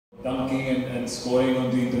dunking and scoring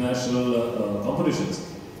on the international competitions.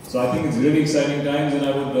 So I think it's really exciting times, and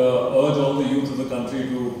I would urge all the youth of the country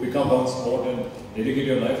to pick up on sport and dedicate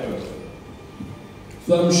your life to it.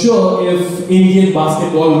 So I'm sure if Indian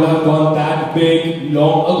basketball would have gone that big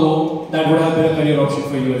long ago, that would have been a career option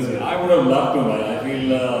for you as well. I would have loved to, man. I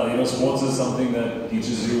feel sports is something that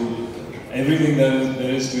teaches you everything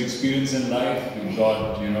there is to experience in life. You've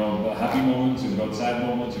got happy moments, you've got sad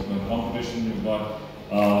moments, you've got competition, you've got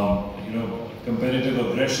competitive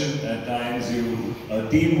aggression at times,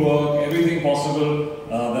 teamwork, everything possible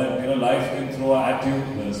that life can throw at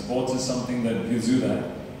you. Sports is something that gives you that,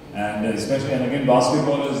 and again,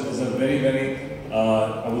 basketball is a very, very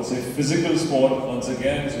I would say physical sport once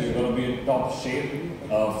again. So you've got to be in top shape,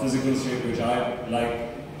 physical shape, which I like.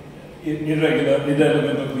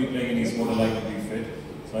 Irrelevant of me playing any sport, I like to be fit.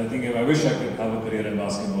 So I think I wish I could have a career in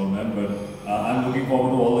basketball, man. But I'm looking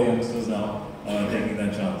forward to all the youngsters now taking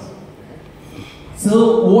that chance.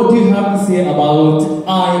 So, what do you have to say about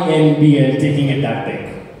INBL taking it that big?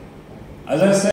 As I said.